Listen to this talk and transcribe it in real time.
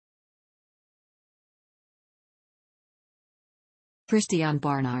Christiaan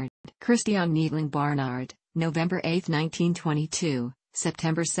Barnard, Christiaan Neethling Barnard, November 8, 1922,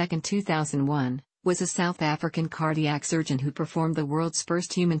 September 2, 2001, was a South African cardiac surgeon who performed the world's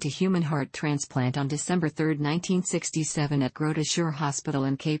first human-to-human heart transplant on December 3, 1967 at Groote Schuur Hospital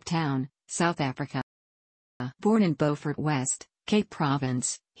in Cape Town, South Africa. Born in Beaufort West, Cape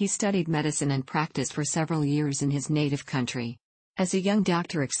Province, he studied medicine and practiced for several years in his native country. As a young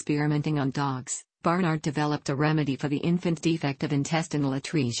doctor experimenting on dogs, Barnard developed a remedy for the infant defect of intestinal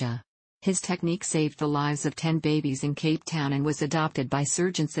atresia. His technique saved the lives of 10 babies in Cape Town and was adopted by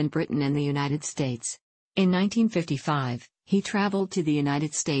surgeons in Britain and the United States. In 1955, he traveled to the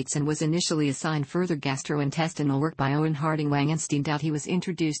United States and was initially assigned further gastrointestinal work by Owen Harding Wangensteen. He was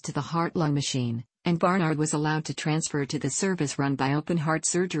introduced to the heart-lung machine, and Barnard was allowed to transfer to the service run by open heart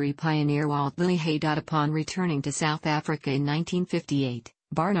surgery pioneer Walt Lillehei. Upon returning to South Africa in 1958,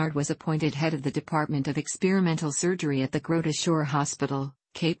 Barnard was appointed head of the Department of Experimental Surgery at the Groote Schuur Hospital,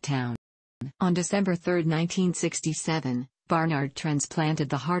 Cape Town. On December 3, 1967, Barnard transplanted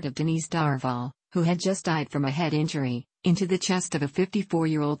the heart of Denise Darval, who had just died from a head injury, into the chest of a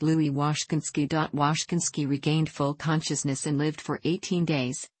 54-year-old Louis Washkansky. Washkansky regained full consciousness and lived for 18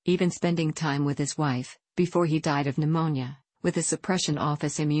 days, even spending time with his wife, before he died of pneumonia, with the suppression of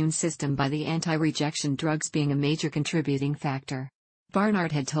his immune system by the anti-rejection drugs being a major contributing factor.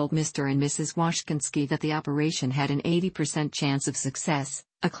 Barnard had told Mr. and Mrs. Washkansky that the operation had an 80% chance of success,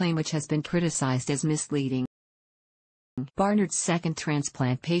 a claim which has been criticized as misleading. Barnard's second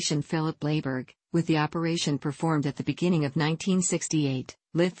transplant patient, Philip Blayberg, with the operation performed at the beginning of 1968,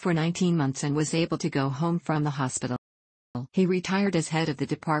 lived for 19 months and was able to go home from the hospital. He retired as head of the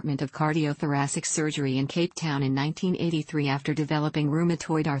Department of Cardiothoracic Surgery in Cape Town in 1983 after developing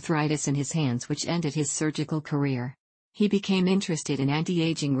rheumatoid arthritis in his hands, which ended his surgical career. He became interested in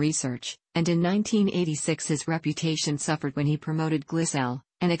anti-aging research, and in 1986 his reputation suffered when he promoted Glycel,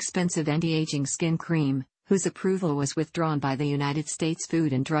 an expensive anti-aging skin cream, whose approval was withdrawn by the United States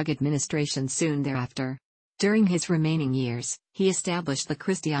Food and Drug Administration soon thereafter. During his remaining years, he established the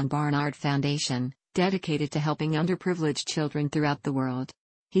Christiaan Barnard Foundation, dedicated to helping underprivileged children throughout the world.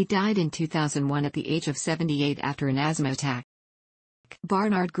 He died in 2001 at the age of 78 after an asthma attack.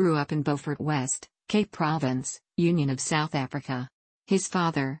 Barnard grew up in Beaufort West, Cape Province, Union of South Africa. His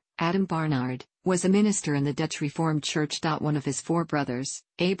father, Adam Barnard, was a minister in the Dutch Reformed Church. One of his 4 brothers,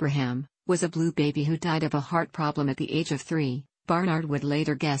 Abraham, was a blue baby who died of a heart problem at the age of 3. Barnard would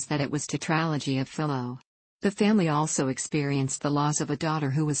later guess that it was tetralogy of Fallot. The family also experienced the loss of a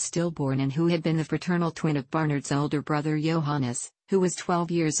daughter who was stillborn and who had been the fraternal twin of Barnard's older brother Johannes, who was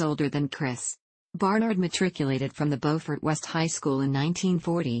 12 years older than Chris. Barnard matriculated from the Beaufort West High School in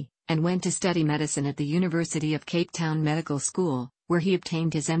 1940, and went to study medicine at the University of Cape Town Medical School, where he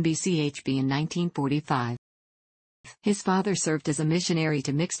obtained his MBChB in 1945. His father served as a missionary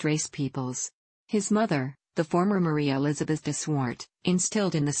to mixed-race peoples. His mother, the former Maria Elizabeth de Swart,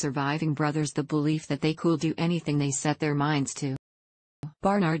 instilled in the surviving brothers the belief that they could do anything they set their minds to.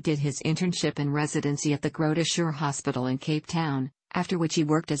 Barnard did his internship and residency at the Groote Schuur Hospital in Cape Town, after which he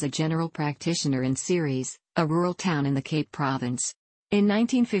worked as a general practitioner in Ceres, a rural town in the Cape Province. In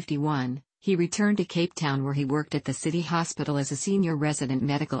 1951, he returned to Cape Town, where he worked at the City Hospital as a senior resident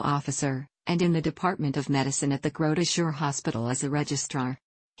medical officer, and in the Department of Medicine at the Groote Schuur Hospital as a registrar.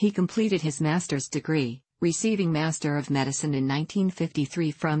 He completed his master's degree, receiving Master of Medicine in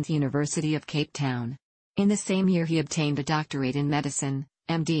 1953 from the University of Cape Town. In the same year he obtained a doctorate in medicine,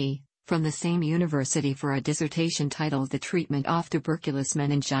 MD, from the same university for a dissertation titled The Treatment of Tuberculous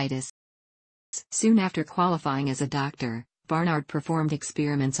Meningitis. Soon after qualifying as a doctor, Barnard performed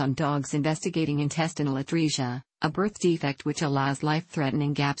experiments on dogs investigating intestinal atresia, a birth defect which allows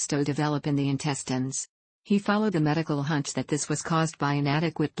life-threatening gaps to develop in the intestines. He followed the medical hunch that this was caused by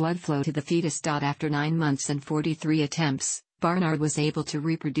inadequate blood flow to the fetus. After 9 months and 43 attempts, Barnard was able to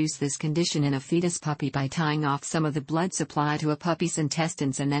reproduce this condition in a fetus puppy by tying off some of the blood supply to a puppy's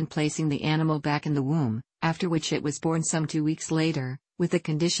intestines and then placing the animal back in the womb, after which it was born some 2 weeks later, with the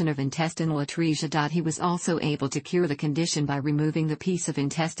condition of intestinal atresia. He was also able to cure the condition by removing the piece of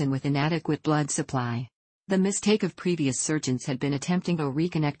intestine with inadequate blood supply. The mistake of previous surgeons had been attempting to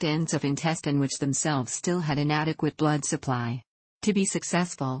reconnect ends of intestine which themselves still had inadequate blood supply. To be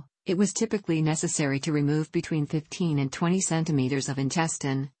successful, it was typically necessary to remove between 15 and 20 centimeters of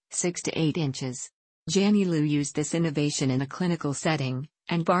intestine, 6 to 8 inches. Jannie Lou used this innovation in a clinical setting,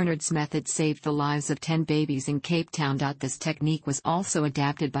 and Barnard's method saved the lives of 10 babies in Cape Town. This technique was also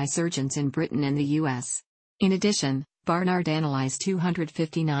adapted by surgeons in Britain and the U.S. In addition, Barnard analyzed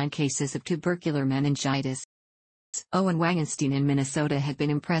 259 cases of tubercular meningitis. Owen Wangensteen in Minnesota had been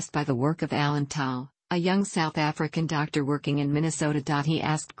impressed by the work of Alan Tall, a young South African doctor working in Minnesota. He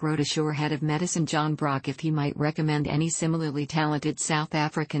asked Groote Schuur head of medicine John Brock if he might recommend any similarly talented South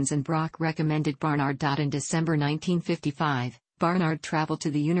Africans, and Brock recommended Barnard. In December 1955, Barnard traveled to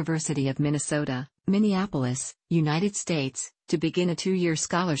the University of Minnesota, Minneapolis, United States, to begin a 2-year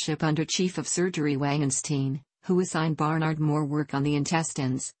scholarship under Chief of Surgery Wangensteen, who assigned Barnard more work on the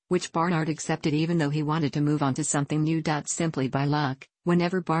intestines, which Barnard accepted even though he wanted to move on to something new. Simply by luck,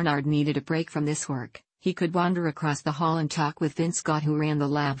 whenever Barnard needed a break from this work, he could wander across the hall and talk with Vince Gott, who ran the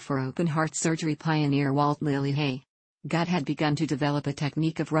lab for open heart surgery pioneer Walt Lillehei. Gott had begun to develop a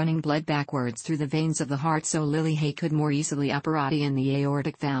technique of running blood backwards through the veins of the heart so Lillehei could more easily operate in the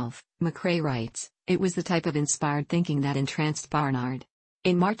aortic valve. McRae writes, "It was the type of inspired thinking that entranced Barnard."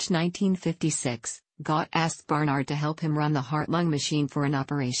 In March 1956, Gott asked Barnard to help him run the heart-lung machine for an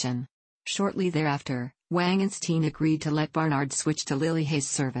operation. Shortly thereafter, Wangensteen agreed to let Barnard switch to Lillehei's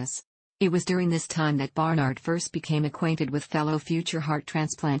service. It was during this time that Barnard first became acquainted with fellow future heart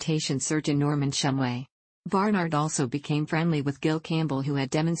transplantation surgeon Norman Shumway. Barnard also became friendly with Gil Campbell, who had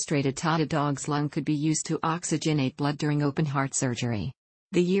demonstrated a dog's lung could be used to oxygenate blood during open heart surgery.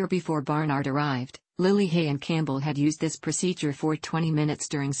 The year before Barnard arrived, Lillehei and Campbell had used this procedure for 20 minutes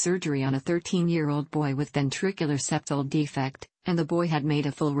during surgery on a 13-year-old boy with ventricular septal defect, and the boy had made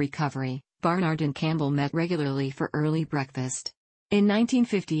a full recovery. Barnard and Campbell met regularly for early breakfast. In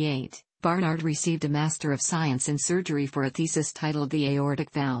 1958, Barnard received a Master of Science in Surgery for a thesis titled The Aortic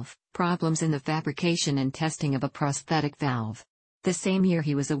Valve, Problems in the Fabrication and Testing of a Prosthetic Valve. The same year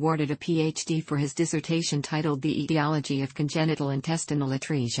he was awarded a PhD for his dissertation titled The Etiology of Congenital Intestinal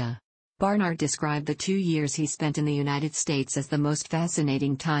Atresia. Barnard described the 2 years he spent in the United States as the most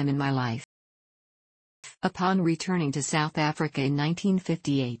fascinating time in my life. Upon returning to South Africa in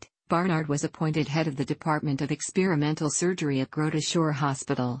 1958, Barnard was appointed head of the Department of Experimental Surgery at Groote Schuur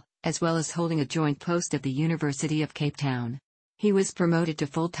Hospital, as well as holding a joint post at the University of Cape Town. He was promoted to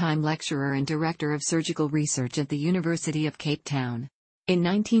full-time lecturer and director of surgical research at the University of Cape Town. In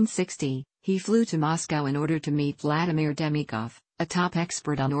 1960, he flew to Moscow in order to meet Vladimir Demikov, a top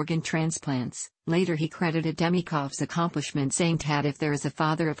expert on organ transplants. Later he credited Demikov's accomplishment, saying that if there is a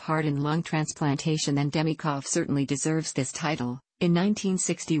father of heart and lung transplantation, then Demikov certainly deserves this title. In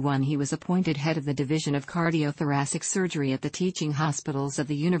 1961 he was appointed head of the Division of Cardiothoracic Surgery at the teaching hospitals of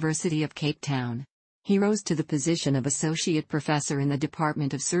the University of Cape Town. He rose to the position of associate professor in the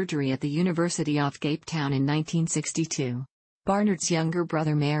Department of Surgery at the University of Cape Town in 1962. Barnard's younger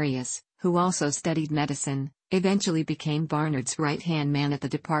brother Marius, who also studied medicine, eventually became Barnard's right-hand man at the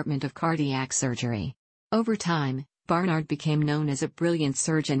Department of Cardiac Surgery. Over time, Barnard became known as a brilliant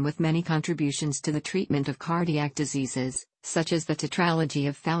surgeon with many contributions to the treatment of cardiac diseases, such as the tetralogy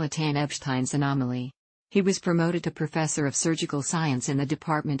of Fallot-Epstein's anomaly. He was promoted to Professor of Surgical Science in the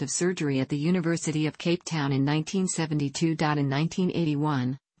Department of Surgery at the University of Cape Town in 1972. In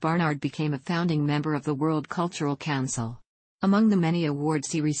 1981, Barnard became a founding member of the World Cultural Council. Among the many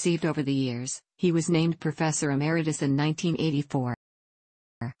awards he received over the years, he was named Professor Emeritus in 1984.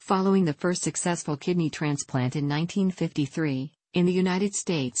 Following the first successful kidney transplant in 1953, in the United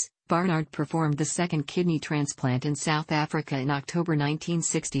States, Barnard performed the second kidney transplant in South Africa in October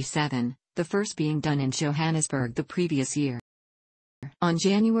 1967. The first being done in Johannesburg the previous year. On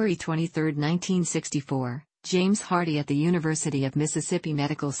January 23, 1964, James Hardy at the University of Mississippi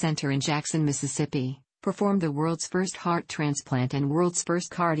Medical Center in Jackson, Mississippi, performed the world's first heart transplant and world's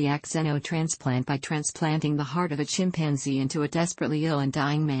first cardiac xenotransplant by transplanting the heart of a chimpanzee into a desperately ill and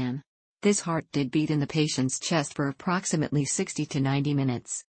dying man. This heart did beat in the patient's chest for approximately 60 to 90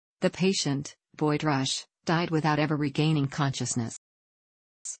 minutes. The patient, Boyd Rush, died without ever regaining consciousness.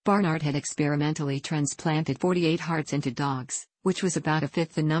 Barnard had experimentally transplanted 48 hearts into dogs, which was about a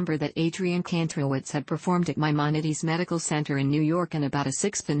fifth the number that Adrian Kantrowitz had performed at Maimonides Medical Center in New York and about a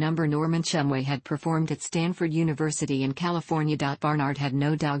sixth the number Norman Shumway had performed at Stanford University in California. Barnard had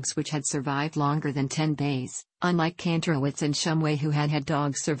no dogs which had survived longer than 10 days, unlike Kantrowitz and Shumway, who had had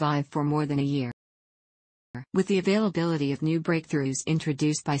dogs survive for more than a year. With the availability of new breakthroughs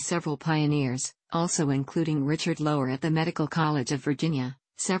introduced by several pioneers, also including Richard Lower at the Medical College of Virginia,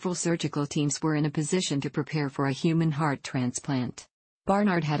 several surgical teams were in a position to prepare for a human heart transplant.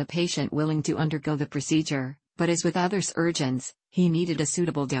 Barnard had a patient willing to undergo the procedure, but as with other surgeons, he needed a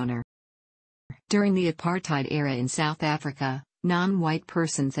suitable donor. During the apartheid era in South Africa, non-white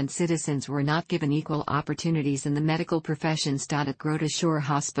persons and citizens were not given equal opportunities in the medical professions. At Groote Schuur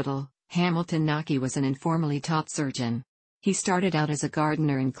Hospital, Hamilton Naki was an informally taught surgeon. He started out as a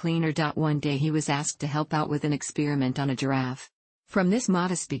gardener and cleaner. One day he was asked to help out with an experiment on a giraffe. From this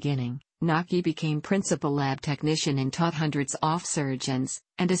modest beginning, Naki became principal lab technician and taught hundreds of surgeons,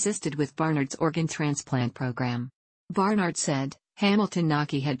 and assisted with Barnard's organ transplant program. Barnard said, "Hamilton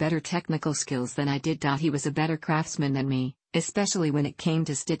Naki had better technical skills than I did. He was a better craftsman than me, especially when it came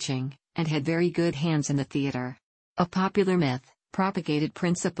to stitching, and had very good hands in the theater." A popular myth, propagated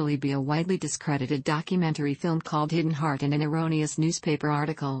principally by a widely discredited documentary film called Hidden Heart and an erroneous newspaper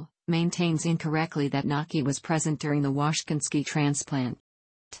article, maintains incorrectly that Naki was present during the Washkansky transplant.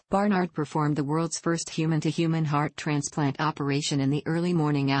 Barnard performed the world's first human-to-human heart transplant operation in the early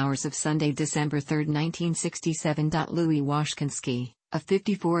morning hours of Sunday, December 3, 1967. Louis Washkansky, a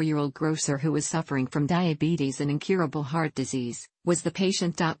 54-year-old grocer who was suffering from diabetes and incurable heart disease, was the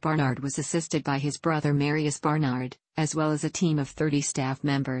patient. Barnard was assisted by his brother Marius Barnard, as well as a team of 30 staff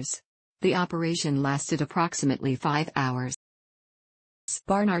members. The operation lasted approximately 5 hours.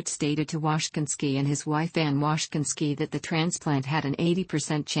 Barnard stated to Washkansky and his wife Anne Washkansky that the transplant had an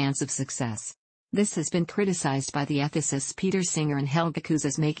 80% chance of success. This has been criticized by the ethicists Peter Singer and Helga Kuz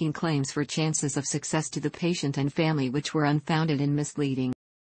as making claims for chances of success to the patient and family which were unfounded and misleading.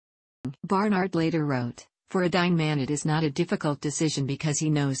 Barnard later wrote, "For a dying man it is not a difficult decision because he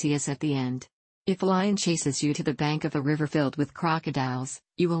knows he is at the end. If a lion chases you to the bank of a river filled with crocodiles,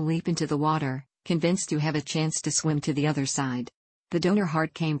 you will leap into the water, convinced you have a chance to swim to the other side." The donor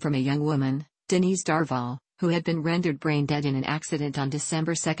heart came from a young woman, Denise Darval, who had been rendered brain dead in an accident on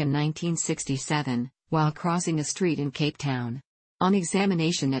December 2, 1967, while crossing a street in Cape Town. On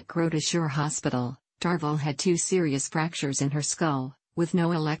examination at Groote Schuur Hospital, Darval had 2 serious fractures in her skull, with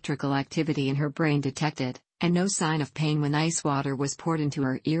no electrical activity in her brain detected, and no sign of pain when ice water was poured into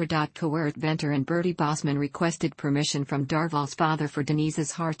her ear. Coert Venter and Bertie Bosman requested permission from Darval's father for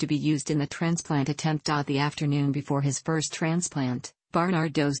Denise's heart to be used in the transplant attempt. The afternoon before his first transplant,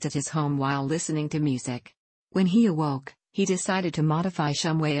 Barnard dozed at his home while listening to music. When he awoke, he decided to modify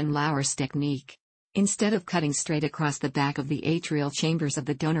Shumway and Lauer's technique. Instead of cutting straight across the back of the atrial chambers of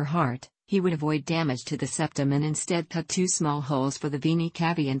the donor heart, he would avoid damage to the septum and instead cut 2 small holes for the vena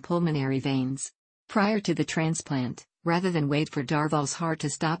cava and pulmonary veins. Prior to the transplant, rather than wait for Darval's heart to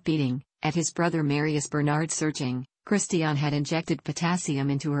stop beating, at his brother Marius Barnard's urging, Christiaan had injected potassium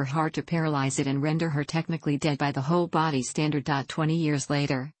into her heart to paralyze it and render her technically dead by the whole body standard. 20 years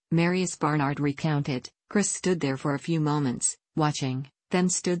later, Marius Barnard recounted, "Chris stood there for a few moments, watching, then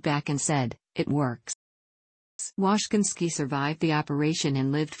stood back and said, 'It works.'" Washkansky survived the operation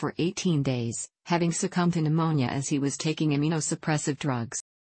and lived for 18 days, having succumbed to pneumonia as he was taking immunosuppressive drugs.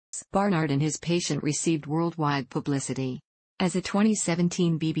 Barnard and his patient received worldwide publicity. As a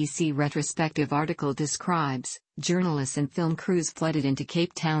 2017 BBC retrospective article describes, journalists and film crews flooded into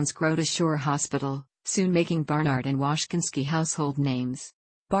Cape Town's Groote Schuur Hospital, soon making Barnard and Washkansky household names.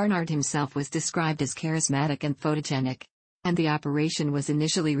 Barnard himself was described as charismatic and photogenic, and the operation was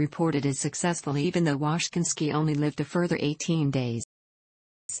initially reported as successful even though Washkansky only lived a further 18 days.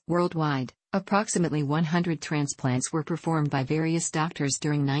 Worldwide, approximately 100 transplants were performed by various doctors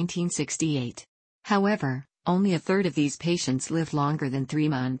during 1968. However, only a third of these patients lived longer than 3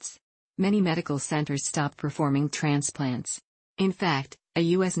 months. Many medical centers stopped performing transplants. In fact, a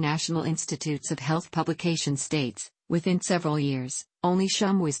U.S. National Institutes of Health publication states, within several years, only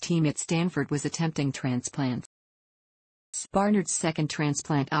Shumway's team at Stanford was attempting transplants. Barnard's second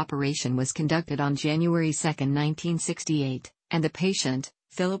transplant operation was conducted on January 2, 1968, and the patient,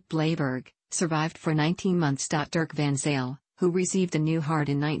 Philip Blayberg, survived for 19 months. Dirk van Zyl, who received a new heart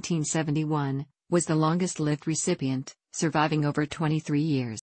in 1971, was the longest-lived recipient, surviving over 23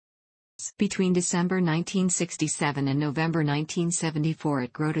 years. Between December 1967 and November 1974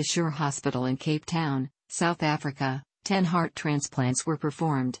 at Groote Schuur Hospital in Cape Town, South Africa, 10 heart transplants were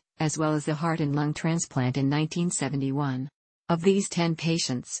performed, as well as the heart and lung transplant in 1971. Of these 10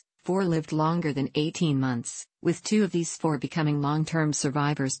 patients, 4 lived longer than 18 months, with 2 of these 4 becoming long-term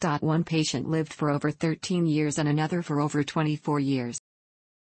survivors. One patient lived for over 13 years and another for over 24 years.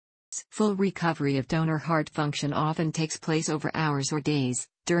 Full recovery of donor heart function often takes place over hours or days,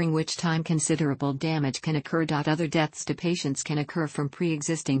 during which time considerable damage can occur. Other deaths to patients can occur from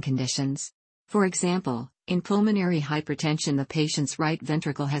pre-existing conditions. For example, in pulmonary hypertension, the patient's right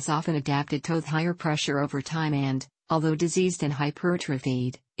ventricle has often adapted to higher pressure over time and, although diseased and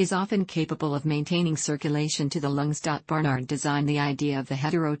hypertrophied, is often capable of maintaining circulation to the lungs. Barnard designed the idea of the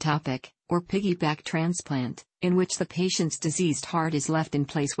heterotopic, or piggyback transplant, in which the patient's diseased heart is left in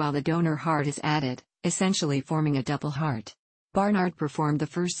place while the donor heart is added, essentially forming a double heart. Barnard performed the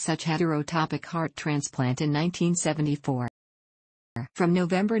first such heterotopic heart transplant in 1974. From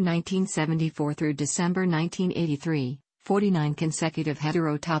November 1974 through December 1983, 49 consecutive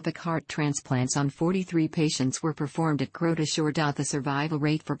heterotopic heart transplants on 43 patients were performed at Groote Schuur. The survival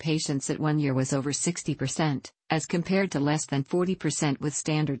rate for patients at 1 year was over 60%, as compared to less than 40% with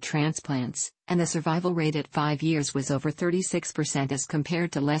standard transplants, and the survival rate at 5 years was over 36% as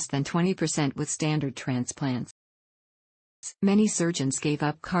compared to less than 20% with standard transplants. Many surgeons gave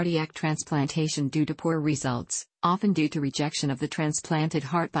up cardiac transplantation due to poor results, often due to rejection of the transplanted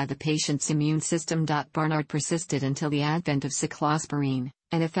heart by the patient's immune system. Barnard persisted until the advent of cyclosporine,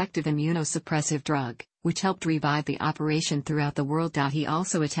 an effective immunosuppressive drug, which helped revive the operation throughout the world. He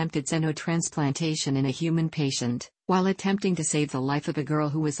also attempted xenotransplantation in a human patient, while attempting to save the life of a girl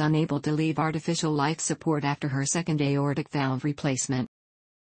who was unable to leave artificial life support after her second aortic valve replacement.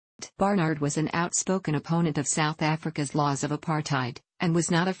 Barnard was an outspoken opponent of South Africa's laws of apartheid, and was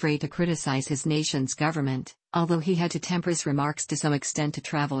not afraid to criticize his nation's government, although he had to temper his remarks to some extent to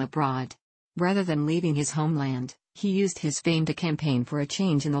travel abroad. Rather than leaving his homeland, he used his fame to campaign for a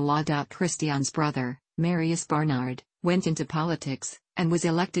change in the law. Christiaan's brother, Marius Barnard, went into politics, and was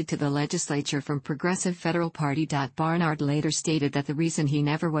elected to the legislature from Progressive Federal Party. Barnard later stated that the reason he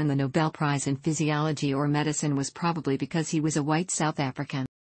never won the Nobel Prize in Physiology or Medicine was probably because he was a white South African.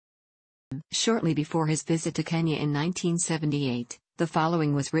 Shortly before his visit to Kenya in 1978, the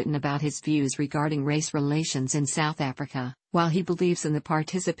following was written about his views regarding race relations in South Africa. While he believes in the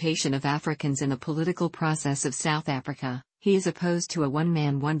participation of Africans in the political process of South Africa, he is opposed to a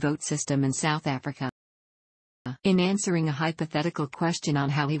one-man one-vote system in South Africa. In answering a hypothetical question on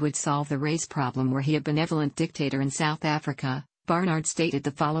how he would solve the race problem were he a benevolent dictator in South Africa, Barnard stated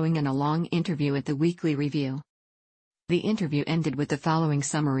the following in a long interview at the Weekly Review. The interview ended with the following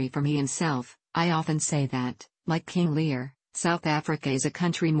summary from he himself: "I often say that, like King Lear, South Africa is a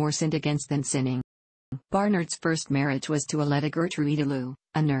country more sinned against than sinning." Barnard's first marriage was to Aletta Gertrude Lew,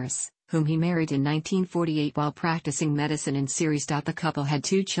 a nurse, whom he married in 1948 while practicing medicine in Ceres. The couple had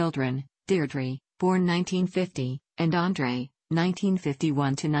 2 children, Deirdre, born 1950, and Andre,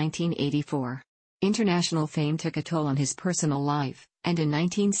 1951 to 1984. International fame took a toll on his personal life, and in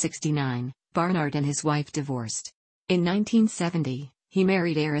 1969, Barnard and his wife divorced. In 1970, he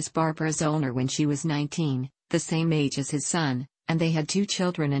married heiress Barbara Zollner when she was 19, the same age as his son, and they had 2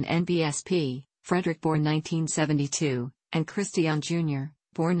 children, an NBSP, Frederick born 1972, and Christiaan Jr.,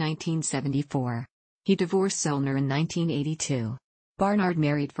 born 1974. He divorced Zollner in 1982. Barnard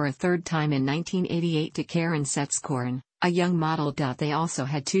married for a third time in 1988 to Karen Setskoorn, a young model. They also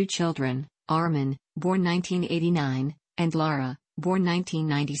had 2 children, Armin, born 1989, and Lara, born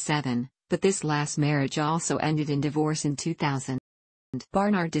 1997. But this last marriage also ended in divorce in 2000.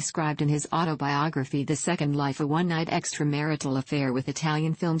 Barnard described in his autobiography The Second Life a one-night extramarital affair with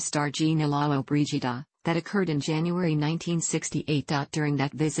Italian film star Gina Lollobrigida that occurred in January 1968. During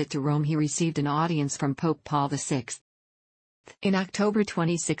that visit to Rome he received an audience from Pope Paul VI. In October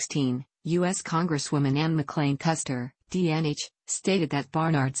 2016, U.S. Congresswoman Ann McClain Custer, DNH, stated that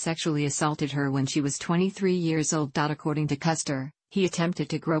Barnard sexually assaulted her when she was 23 years old. According to Custer, he attempted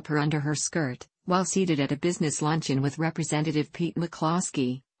to grope her under her skirt, while seated at a business luncheon with Representative Pete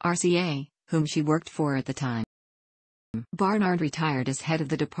McCloskey, RCA, whom she worked for at the time. Barnard retired as head of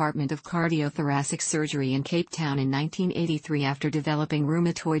the Department of Cardiothoracic Surgery in Cape Town in 1983 after developing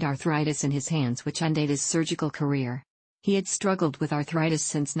rheumatoid arthritis in his hands, which ended his surgical career. He had struggled with arthritis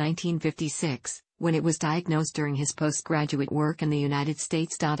since 1956, when it was diagnosed during his postgraduate work in the United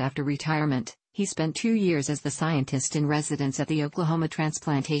States. After retirement, he spent 2 years as the scientist in residence at the Oklahoma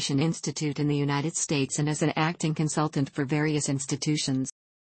Transplantation Institute in the United States and as an acting consultant for various institutions.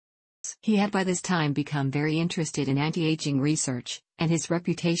 He had by this time become very interested in anti-aging research, and his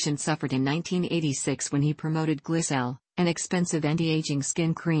reputation suffered in 1986 when he promoted Glycel, an expensive anti-aging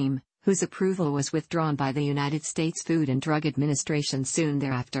skin cream, whose approval was withdrawn by the United States Food and Drug Administration soon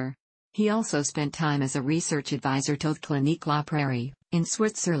thereafter. He also spent time as a research advisor to Clinique La Prairie, in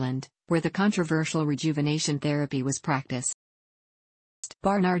Switzerland, where the controversial rejuvenation therapy was practiced.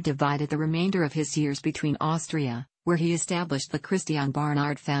 Barnard divided the remainder of his years between Austria, where he established the Christiaan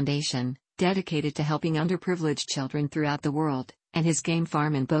Barnard Foundation, dedicated to helping underprivileged children throughout the world, and his game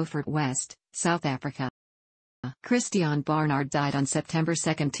farm in Beaufort West, South Africa. Christiaan Barnard died on September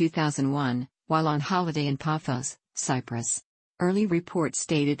 2, 2001, while on holiday in Paphos, Cyprus. Early reports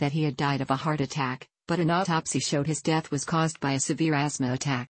stated that he had died of a heart attack, but an autopsy showed his death was caused by a severe asthma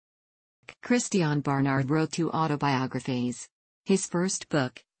attack. Christiaan Barnard wrote 2 autobiographies. His first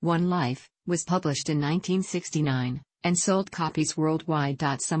book, One Life, was published in 1969, and sold copies worldwide.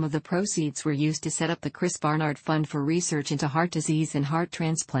 Some of the proceeds were used to set up the Chris Barnard Fund for research into heart disease and heart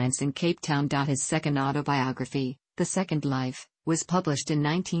transplants in Cape Town. His second autobiography, The Second Life, was published in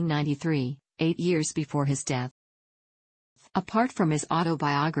 1993, 8 years before his death. Apart from his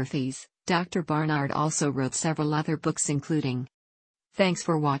autobiographies, Dr. Barnard also wrote several other books including. Thanks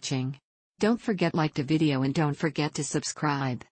for watching. Don't forget like the video and don't forget to subscribe.